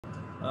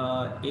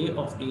A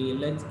of A,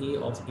 let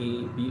A of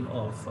A be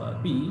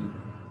of B.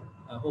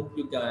 I hope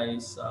you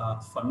guys are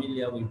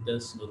familiar with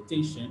this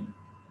notation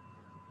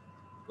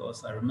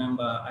because I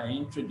remember I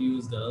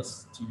introduced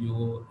this to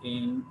you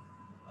in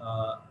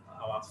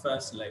our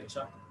first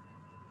lecture.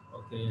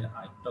 Okay,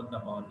 I talked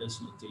about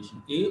this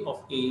notation. A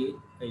of A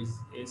is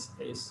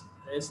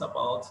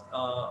about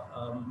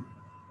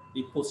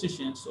the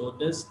position. So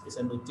this is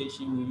a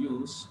notation we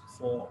use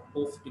for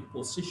both the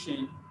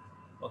position,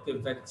 okay,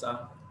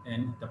 vector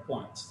and the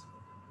points.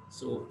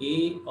 So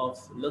A of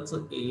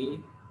letter A,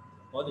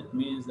 what it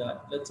means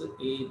that letter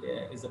A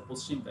there is a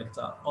position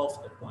vector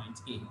of the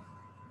point A.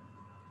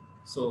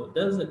 So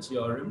there's a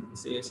theorem. It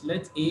says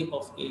let A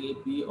of A,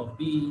 B of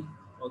B,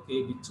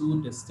 okay, be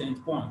two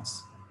distinct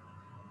points.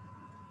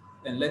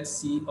 And let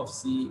C of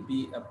C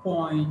be a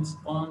point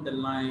on the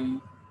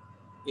line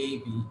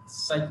AB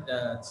such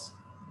that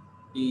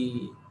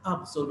the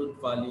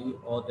absolute value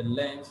or the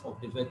length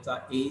of the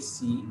vector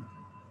AC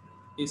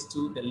is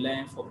to the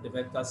length of the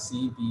vector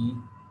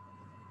CB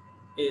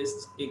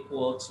is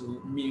equal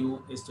to mu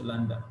is to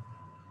lambda.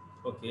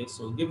 Okay,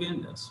 so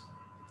given this,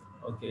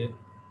 okay,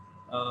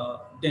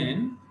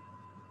 then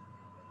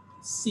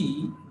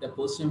C, the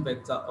position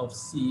vector of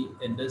C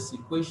in this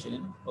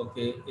equation,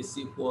 okay, is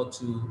equal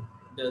to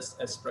this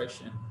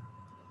expression,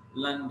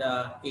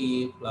 lambda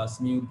A plus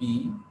mu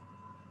B,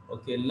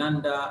 okay,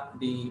 lambda,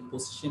 the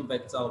position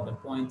vector of the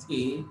point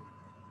A,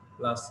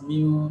 plus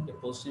mu, the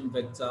position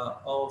vector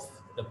of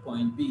the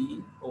point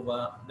B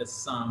over the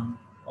sum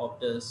of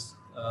this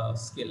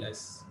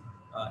scalars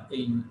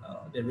in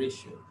the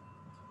ratio.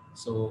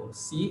 So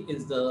C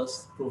is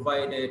thus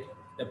provided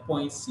the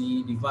point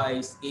C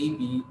divides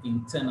AB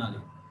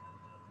internally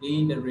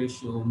in the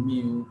ratio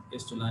mu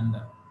is to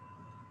lambda.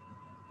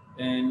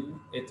 And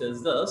it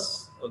is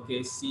thus,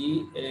 okay,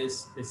 C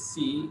is the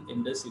C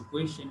in this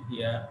equation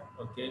here,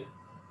 okay,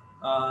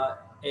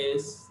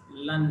 is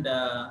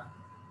lambda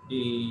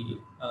the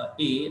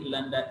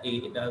lambda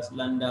A, that's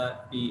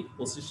lambda the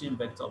position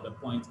vector of the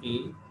point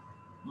A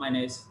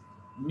minus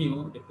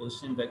mu, the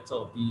position vector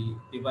of B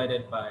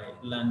divided by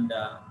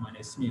lambda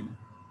minus mu.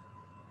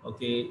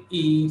 Okay,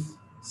 if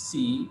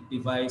C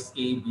divides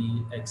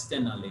AB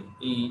externally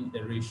in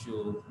the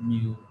ratio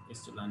mu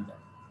is to lambda.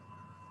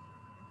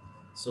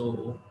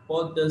 So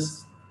what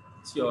this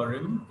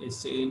theorem is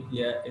saying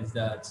here is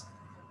that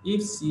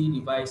if C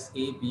divides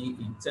AB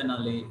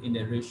internally in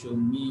the ratio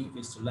mu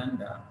is to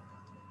lambda,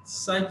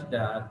 such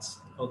that,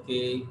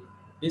 okay,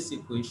 this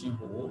equation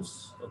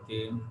holds,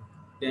 okay,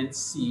 then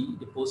C,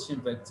 the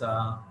position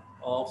vector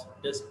of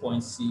this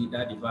point C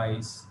that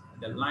divides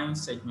the line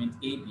segment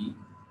AB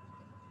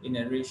in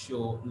a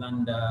ratio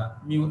lambda,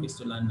 mu is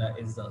to lambda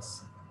is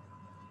thus.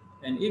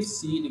 And if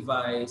C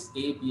divides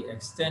AB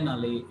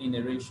externally in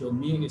a ratio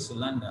mu is to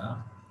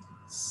lambda,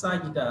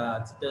 such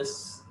that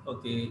this,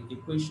 okay,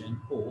 equation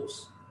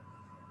holds,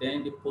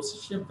 then the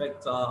position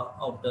vector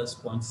of this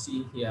point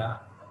C here,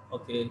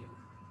 okay,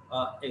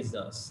 is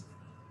thus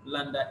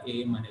lambda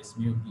A minus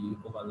mu B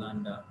over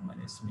lambda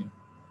minus mu.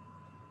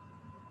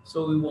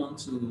 So we want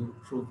to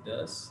prove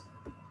this.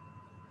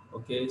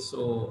 Okay,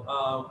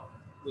 so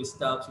we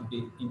start with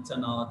the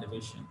internal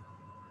division.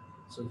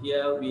 So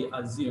here we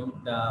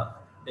assume that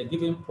the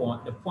given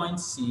point, the point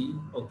C,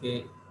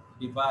 okay,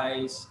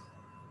 divides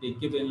the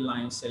given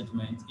line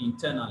segment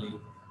internally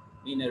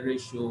in a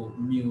ratio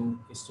mu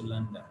is to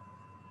lambda.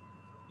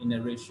 In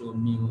a ratio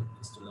mu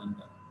is to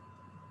lambda.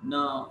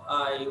 Now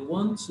I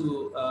want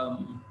to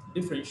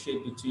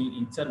differentiate between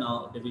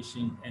internal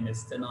division and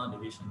external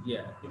division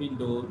here, even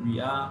though we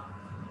are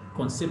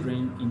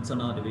considering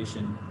internal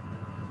division.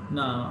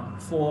 Now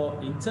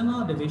for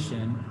internal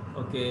division,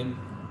 okay,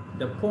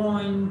 the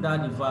point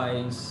that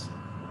divides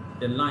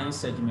the line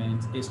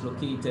segment is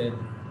located,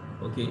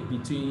 okay,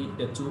 between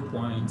the 2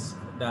 points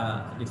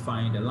that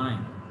define the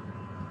line.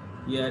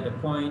 Here the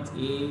point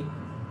A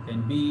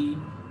and B,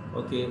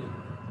 okay,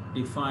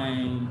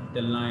 define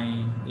the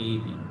line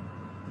AB.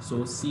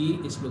 So C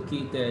is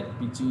located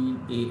between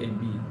A and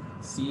B.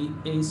 C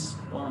is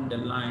on the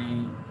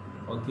line,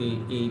 okay,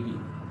 AB.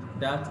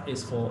 That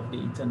is for the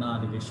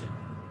internal division.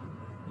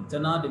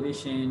 Internal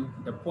division,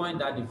 the point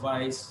that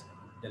divides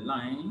the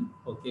line,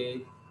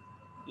 okay,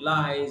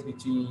 lies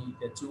between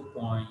the 2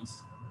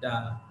 points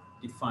that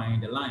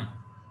define the line.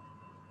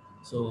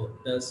 So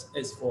this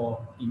is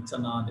for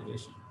internal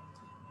division.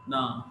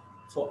 Now,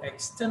 for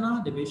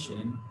external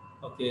division,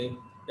 okay,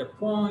 the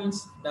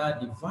points that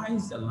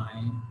divides the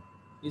line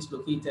is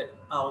located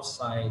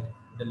outside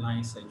the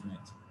line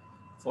segment.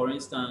 For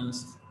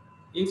instance,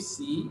 if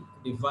C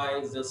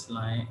divides this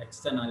line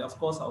externally, of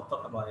course, I'll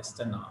talk about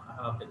external.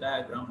 I have the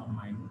diagram on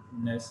my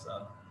next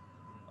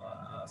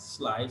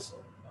slide. So,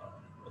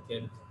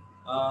 okay,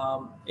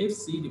 if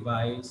C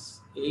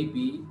divides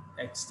AB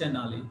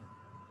externally,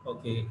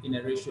 okay, in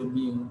a ratio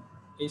mu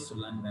is to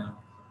lambda,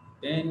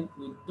 then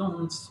we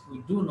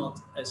do not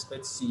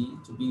expect C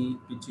to be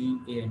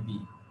between A and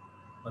B,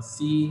 but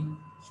C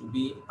should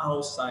be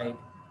outside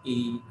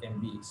A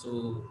and B.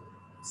 So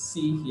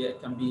C here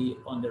can be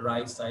on the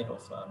right side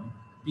of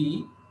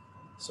B.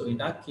 So in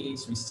that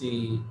case, we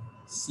say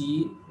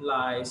C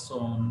lies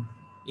on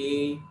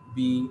A,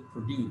 B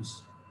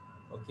produce.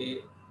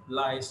 Okay,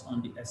 lies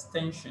on the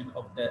extension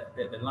of the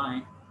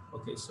line.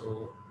 Okay,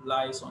 so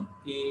lies on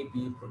A,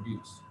 B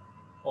produce.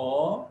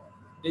 Or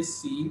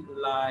this C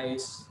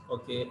lies,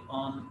 okay,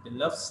 on the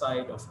left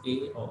side of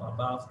A or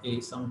above A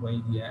somewhere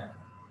here.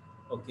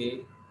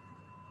 Okay,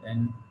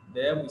 and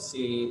there we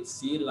say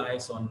C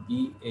lies on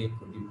B, A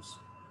produce.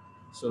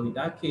 So in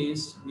that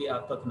case, we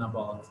are talking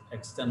about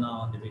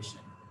external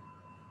division.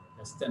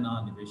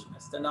 External division.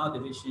 External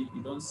division,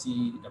 you don't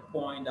see the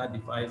point that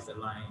divides the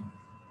line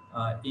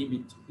in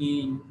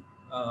between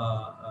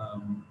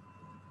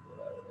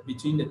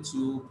between the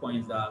 2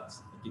 points that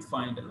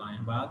define the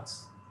line, but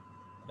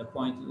the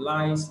point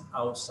lies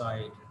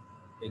outside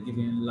the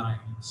given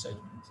line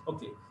segment.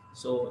 Okay,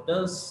 so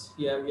thus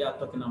here we are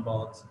talking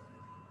about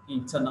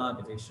internal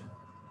division.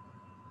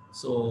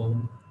 So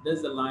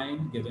there's the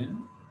line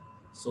given.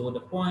 So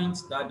the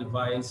point that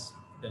divides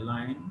the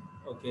line,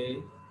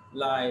 okay,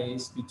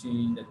 lies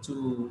between the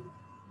 2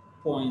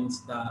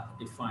 points that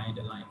define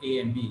the line A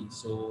and B.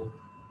 So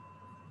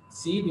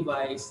C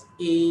divides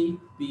A,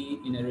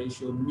 B in a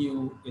ratio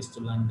mu is to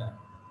lambda.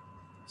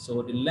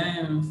 So the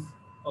length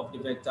of the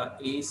vector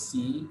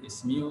AC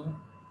is mu,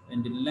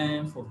 and the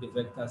length of the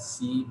vector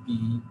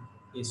CB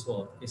is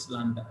what? Is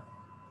lambda.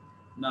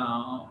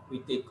 Now we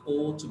take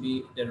O to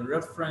be the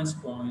reference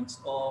point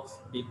of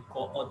the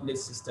coordinate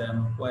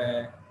system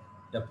where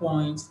the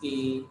points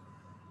A,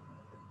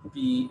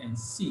 B, and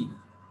C,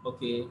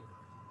 okay,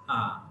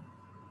 are.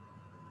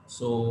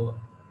 So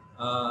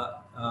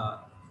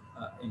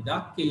in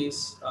that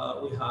case,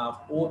 we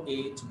have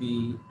OA to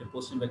be the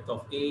position vector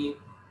of A,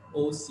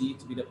 OC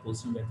to be the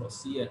position vector of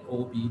C, and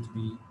OB to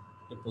be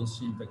the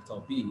position vector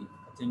of B.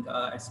 I think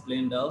I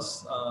explained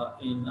those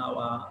in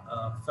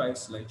our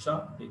first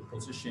lecture, the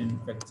position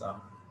vector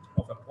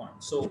of a point.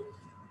 So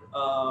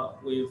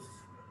with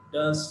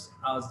this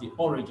as the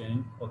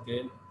origin,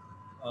 okay,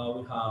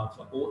 we have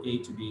OA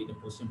to be the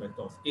position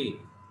vector of A.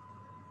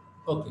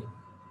 Okay,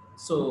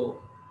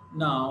 so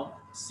now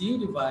C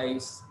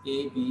divides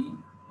AB,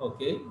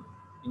 okay,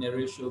 in a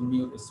ratio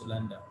mu is to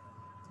lambda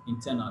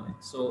internally.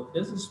 So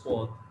this is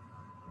what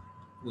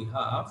we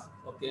have,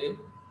 okay.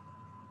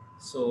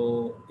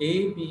 So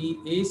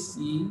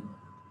AC,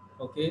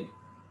 okay,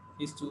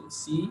 is to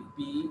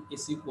CB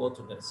is equal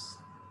to this.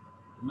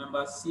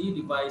 Remember, C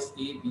divides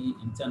AB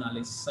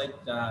internally such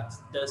that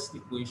this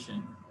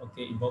equation,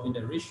 okay, involving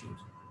the ratios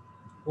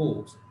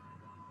holds.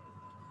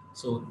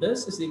 So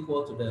this is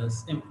equal to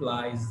this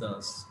implies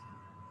this.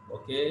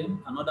 Okay,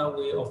 another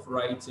way of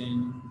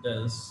writing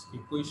this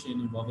equation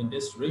involving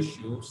these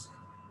ratios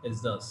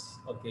is this,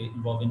 okay,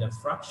 involving the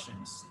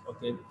fractions,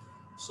 okay.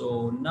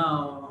 So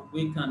now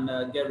we can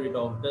get rid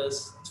of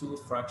these two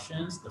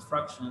fractions, the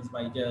fractions,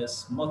 by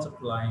just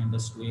multiplying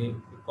this way.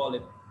 We call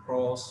it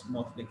cross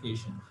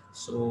multiplication.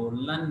 So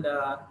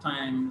lambda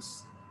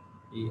times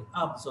the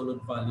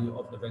absolute value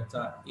of the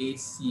vector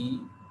AC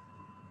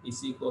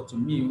is equal to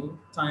mu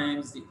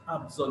times the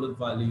absolute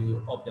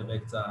value of the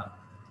vector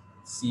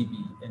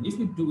CB. And if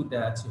you do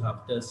that, you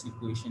have this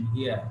equation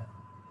here.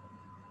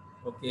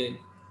 Okay,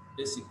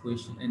 this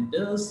equation. And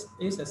this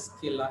is a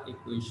scalar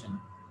equation.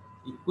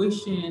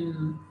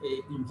 Equation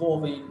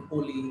involving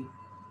only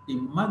the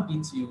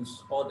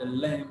magnitudes or the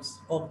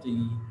lengths of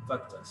the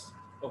vectors.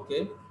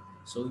 Okay,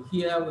 so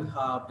here we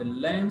have the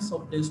lengths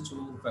of these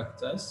two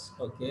vectors,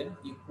 okay,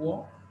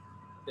 equal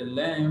the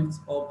length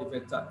of the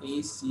vector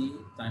AC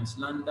times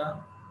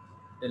lambda,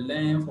 the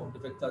length of the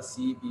vector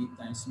CB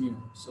times mu.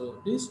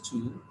 So these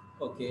two,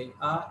 okay,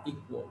 are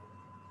equal.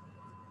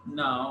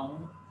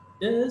 Now,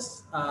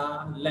 these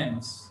are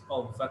lengths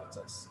of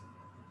vectors.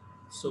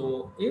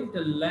 So if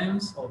the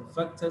lengths of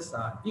vectors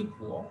are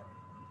equal,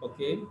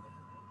 okay,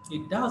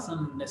 it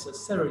doesn't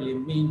necessarily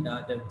mean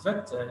that the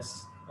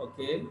vectors,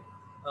 okay,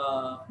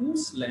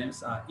 whose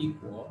lengths are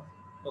equal,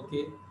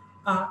 okay,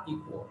 are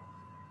equal.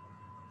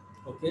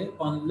 Okay,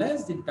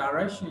 unless the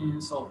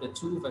directions of the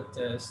two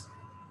vectors,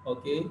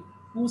 okay,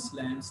 whose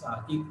lengths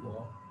are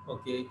equal,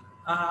 okay,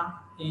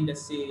 are in the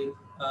same,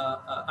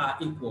 are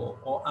equal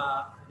or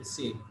are the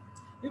same.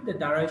 If the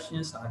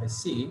directions are the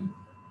same,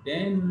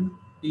 then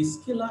the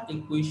scalar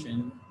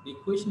equation, the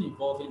equation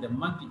involving the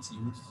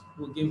magnitudes,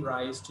 will give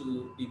rise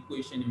to the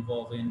equation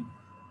involving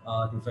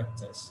the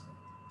vectors.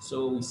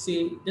 So we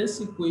say this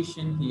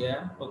equation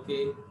here,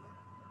 okay,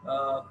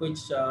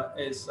 which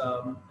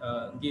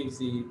gives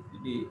the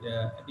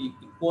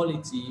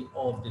equality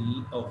of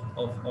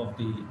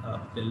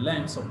the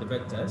lengths of the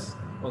vectors,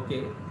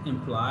 okay,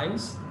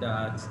 implies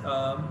that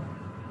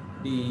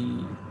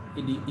the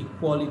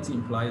equality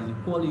implies the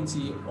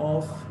equality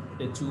of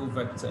the two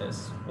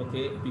vectors,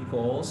 okay,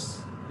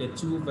 because the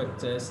two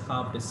vectors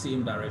have the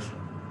same direction.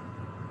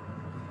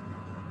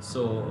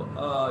 So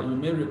you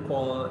may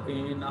recall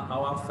in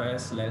our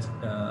first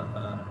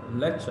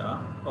lecture,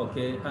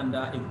 okay,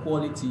 under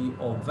equality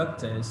of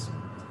vectors,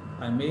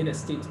 I made a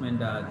statement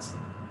that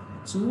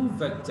two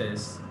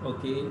vectors,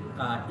 okay,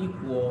 are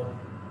equal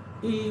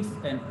if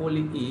and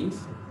only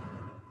if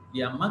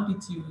their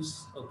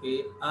magnitudes,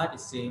 okay, are the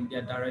same,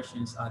 their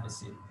directions are the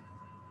same,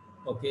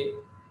 okay.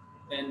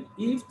 And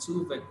if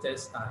two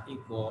vectors are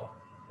equal,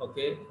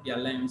 okay, their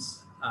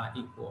lengths are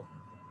equal.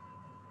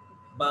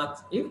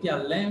 But if their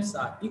lengths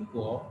are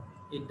equal,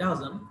 it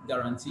doesn't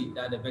guarantee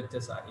that the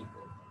vectors are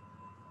equal.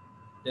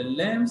 The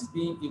lengths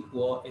being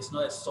equal is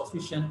not a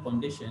sufficient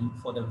condition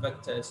for the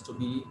vectors to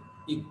be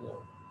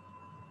equal.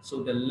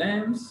 So the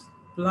lengths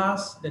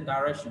plus the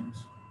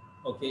directions,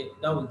 okay,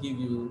 that will give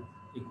you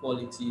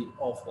equality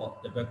of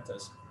the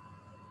vectors.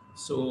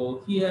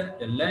 So here,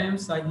 the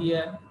lengths are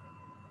here.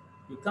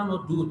 You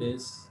cannot do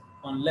this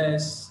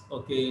unless,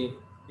 okay,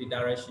 the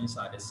directions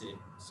are the same.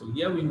 So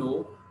here we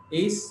know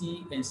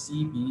AC and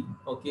CB,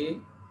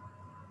 okay,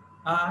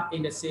 are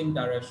in the same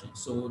direction.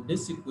 So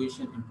this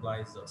equation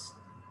implies this.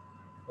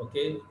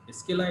 Okay, the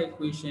scalar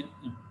equation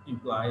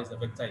implies a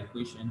vector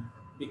equation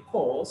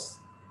because,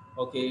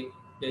 okay,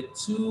 the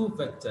two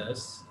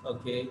vectors,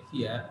 okay,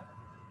 here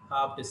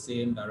have the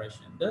same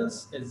direction.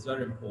 This is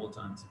very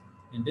important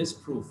in this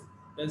proof.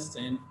 This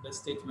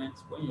statement,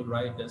 when you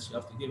write this, you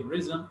have to give a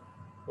reason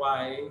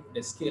why the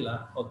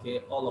scalar,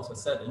 okay, all of a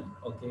sudden,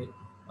 okay,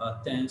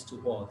 tends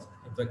toward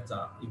a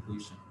vector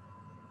equation.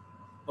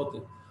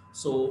 Okay,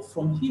 so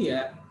from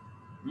here,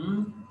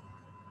 mm,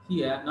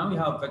 here now we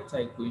have vector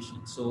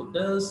equation. So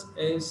this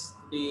is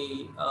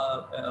the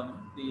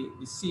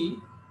C,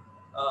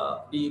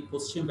 the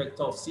position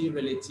vector of C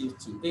relative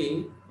to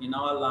A in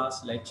our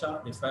last lecture,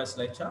 the first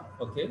lecture,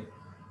 okay,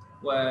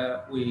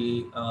 where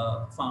we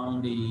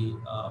found the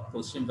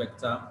position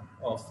vector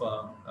of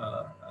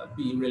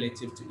B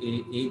relative to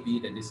AB,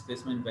 the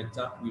displacement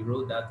vector. We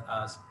wrote that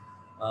as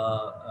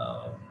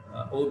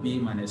OB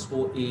minus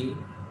OA,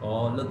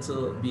 or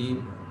little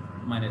b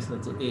minus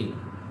little a.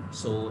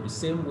 So the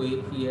same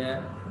way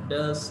here,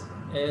 this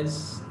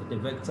is the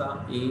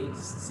vector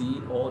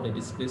AC, or the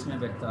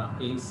displacement vector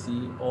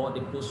AC, or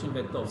the position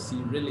vector of C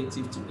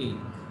relative to A.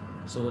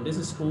 So this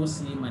is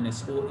OC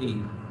minus OA,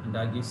 and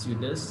that gives you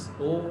this.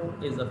 O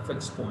is a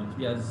fixed point.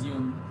 We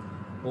assume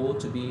O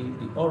to be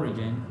the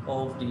origin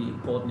of the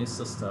coordinate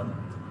system.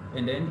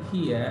 And then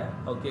here,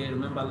 okay,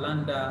 remember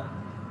lambda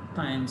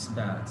times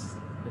that,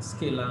 the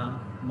scalar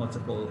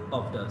multiple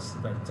of this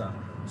vector.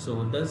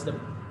 So that's the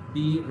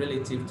B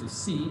relative to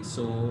C.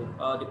 So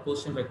the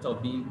position vector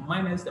of B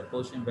minus the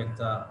position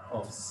vector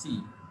of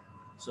C.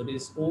 So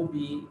this is OB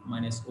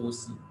minus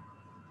OC.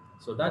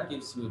 So that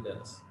gives you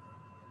this.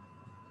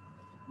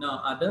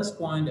 Now, at this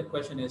point, the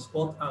question is,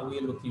 what are we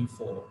looking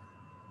for?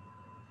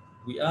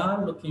 We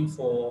are looking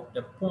for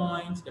the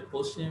point, the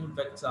position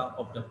vector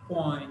of the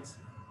point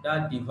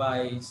that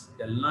divides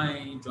the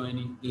line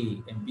joining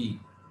A and B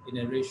in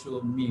a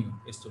ratio mu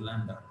is to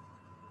lambda.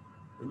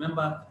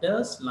 Remember,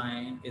 this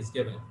line is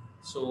given.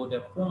 So the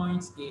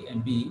points A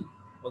and B,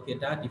 okay,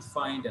 that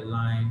define the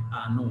line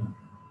are known.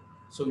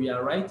 So we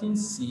are writing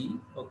C,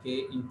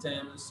 okay, in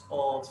terms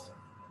of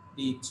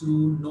the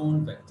two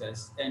known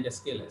vectors and the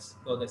scalars,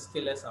 because the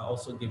scalars are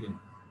also given.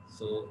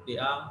 So they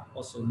are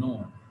also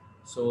known.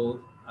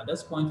 So at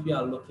this point, we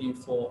are looking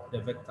for the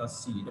vector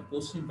C, the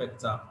position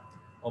vector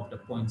of the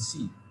point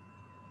C.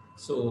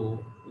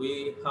 So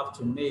we have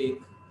to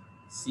make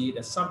C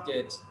the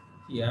subject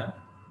here.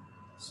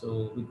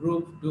 So we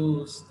group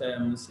those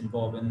terms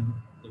involving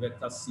the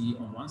vector C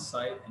on one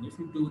side. And if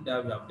we do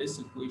that, we have this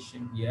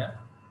equation here.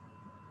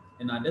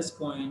 And at this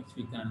point,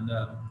 we can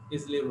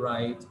easily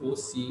write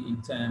OC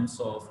in terms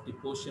of the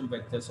position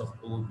vectors of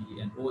OB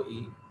and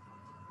OA.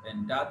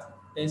 And that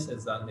is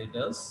exactly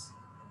this.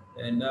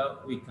 And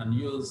we can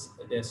use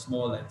the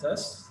small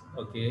letters,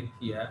 okay,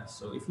 here.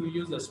 So if we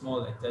use the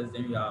small letters,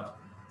 then we have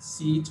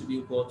C to be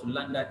equal to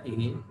lambda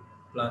A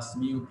plus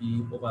mu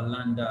B over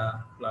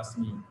lambda plus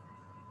mu.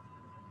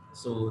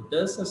 So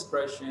this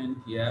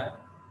expression here,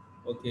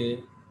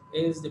 okay,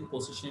 is the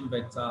position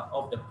vector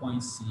of the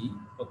point C,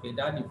 okay,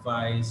 that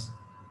divides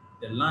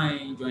the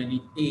line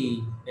joining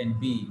A and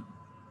B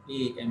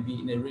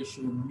in a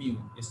ratio mu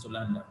is to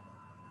lambda,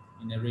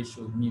 in a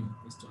ratio mu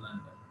is to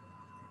lambda,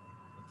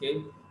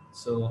 okay.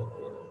 So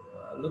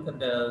look at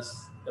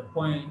this, the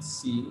point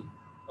C,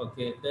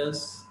 okay,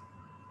 this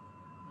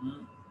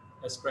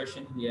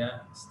expression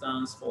here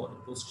stands for the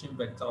position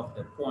vector of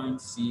the point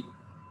C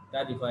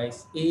that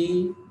divides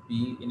A,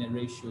 B in a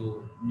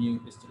ratio mu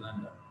is to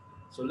lambda.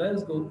 So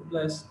let's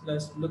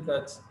look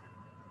at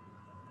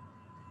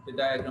the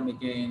diagram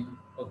again,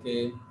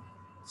 okay.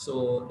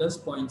 So this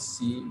point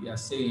C, we are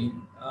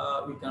saying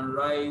we can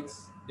write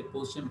the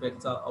position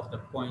vector of the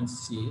point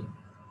C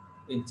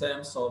in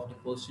terms of the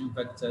position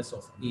vectors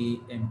of A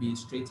and B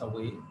straight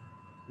away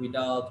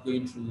without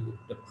going through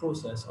the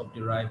process of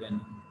deriving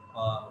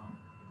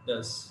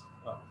this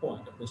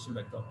point, the position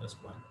vector of this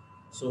point.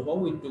 So what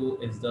we do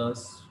is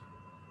this.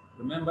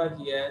 Remember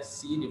here,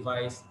 C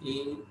divides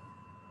A,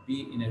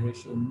 B in a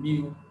ratio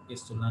mu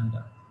is to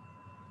lambda.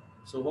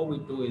 So what we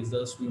do is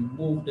this, we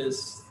move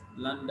this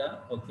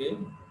lambda, okay,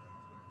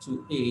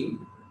 to A.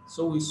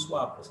 So we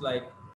swap, it's like